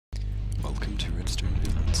welcome to Redstone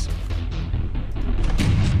Builds.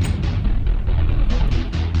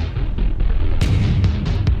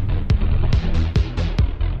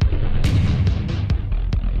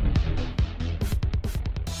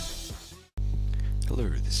 Hello,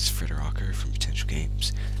 this is Frederico from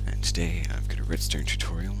potentialgames, and today I've got a Redstone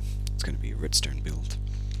tutorial. It's going to be a Redstone build.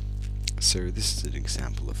 So this is an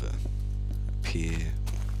example of a pier,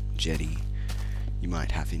 jetty you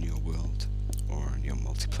might have in your world or on your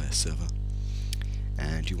multiplayer server,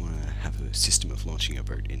 and you want to have a system of launching a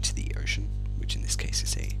boat into the ocean, which in this case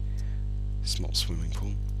is a small swimming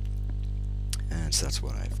pool, and so that's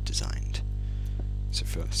what I've designed. So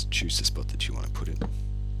first, choose the spot that you want to put it,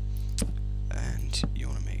 and you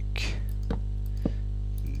want to make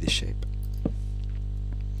this shape.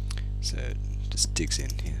 So it just digs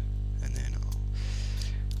in here, and then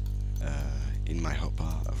in my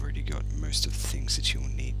hotbar I've already got most of the things that you'll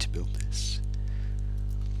need to build this.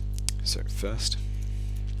 So first,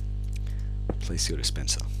 place your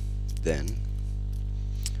dispenser. Then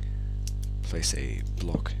place a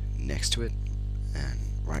block next to it and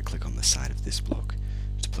right click on the side of this block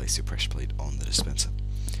to place your pressure plate on the dispenser.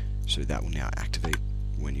 So that will now activate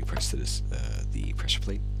when you press the pressure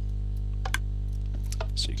plate.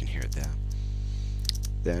 So you can hear it there.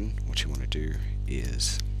 Then what you want to do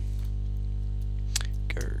is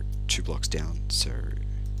go 2 blocks down. So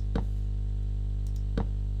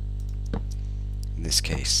in this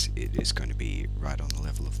case it is going to be right on the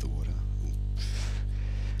level of the water.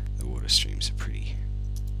 The water streams are pretty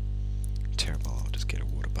terrible. I'll just get a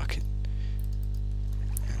water bucket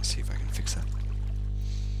and see if I can fix that.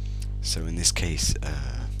 So in this case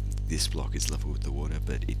this block is level with the water,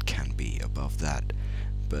 but it can be above that,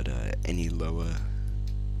 but any lower,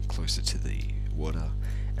 closer to the water,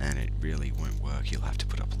 and it really won't work. You'll have to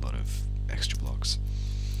put up a lot of extra blocks.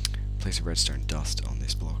 Place a redstone dust on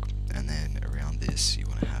this block, and then around this you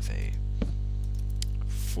want to have a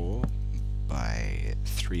 4 by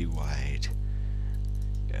 3 wide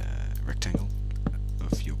rectangle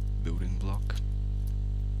of your building block.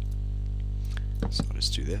 So I'll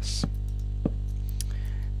just do this,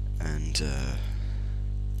 and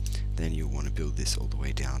then you'll want to build this all the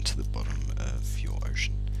way down to the bottom of your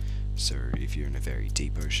ocean. So if you're in a very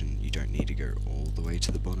deep ocean, you don't need to go all the way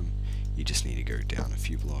to the bottom, you just need to go down a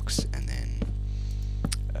few blocks and then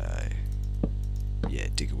yeah,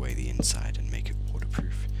 dig away the inside and make it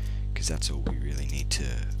waterproof, because that's all we really need to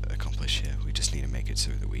accomplish here. We just need to make it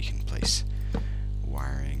so that we can place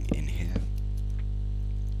wiring in here.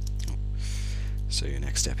 So your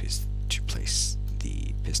next step is to place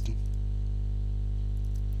the piston.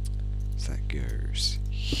 So that goes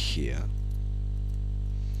here.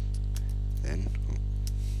 Then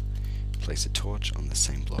place a torch on the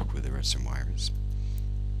same block where the redstone wire is.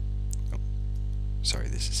 Oh, sorry,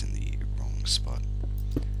 this is in the wrong spot.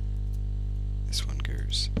 This one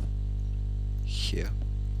goes here.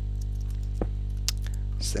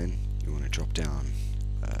 So then you want to drop down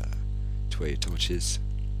to where your torch is.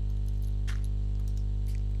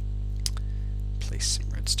 Place some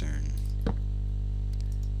redstone,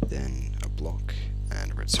 then a block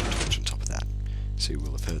and a redstone torch on top of that. So you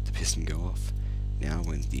will have heard the piston go off. Now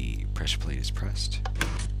when the pressure plate is pressed,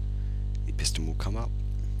 the piston will come up.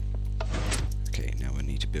 Okay, now we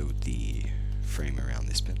need to build the frame around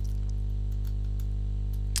this bit.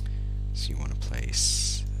 So you want to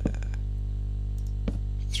place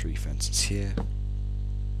 3 fences here,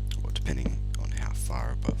 or depending on how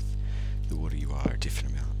far above the water you are, a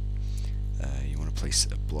different amount. You want to place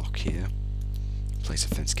a block here, place a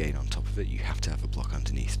fence gate on top of it. You have to have a block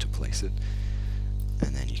underneath to place it,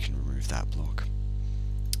 and then you can remove that block.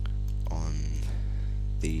 On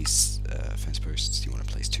these fence posts you want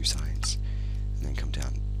to place 2 signs, and then come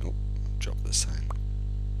down. Oh, drop the sign.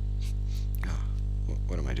 Oh,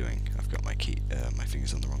 what am I doing? I've got my my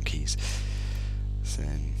fingers on the wrong keys. So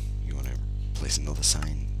then you want to place another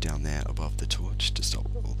sign down there above the torch to stop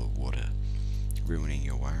all the water ruining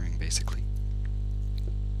your wiring, basically.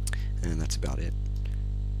 And that's about it.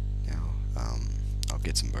 Now I'll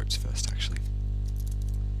get some boats first, actually.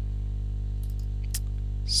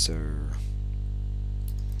 So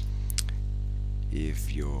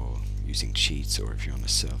if you're using cheats or if you're on a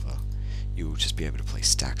server, you'll just be able to place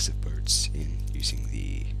stacks of boats in using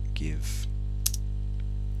the give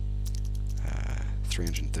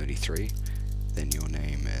 333, then your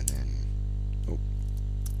name, and then oh,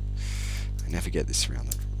 I never get this around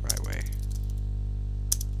the right way.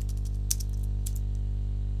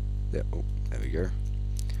 There, oh, there we go.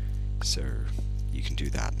 So you can do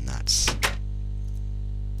that, and that's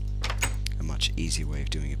a much easier way of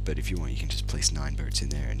doing it. But if you want, you can just place 9 boats in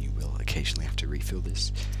there, and you will occasionally have to refill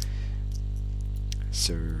this.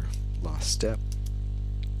 So, last step,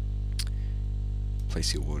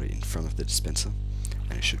 place your water in front of the dispenser,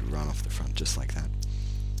 and it should run off the front just like that.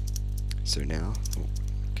 So now,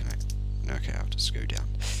 okay, I'll just go down.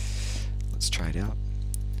 Let's try it out.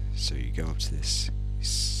 So you go up to this, you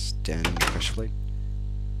stand on the pressure plate,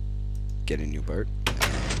 get in your boat,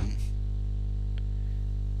 and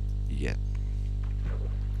you get,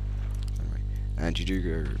 and you do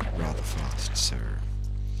go rather fast, so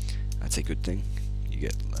that's a good thing. You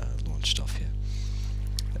get launched off here.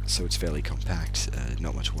 So it's fairly compact,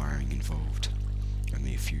 not much wiring involved,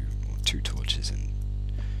 only two torches and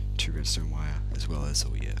 2 redstone wire, as well as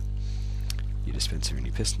all your dispenser and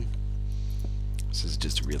your piston. This is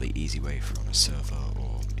just a really easy way for on a server,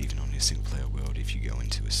 or even on your single player world, if you go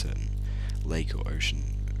into a certain lake or ocean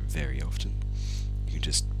very often, you can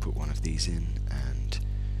just put one of these in, and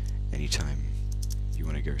anytime you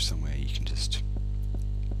want to go somewhere, you can just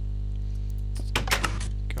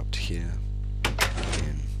go up to here, get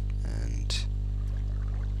in, and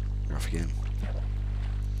you're off again.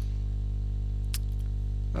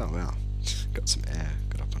 Oh wow, got some air,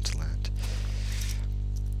 got up onto land.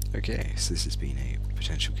 Okay, so this has been a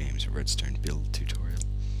Potential Games Redstone build tutorial,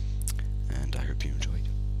 and I hope you enjoyed.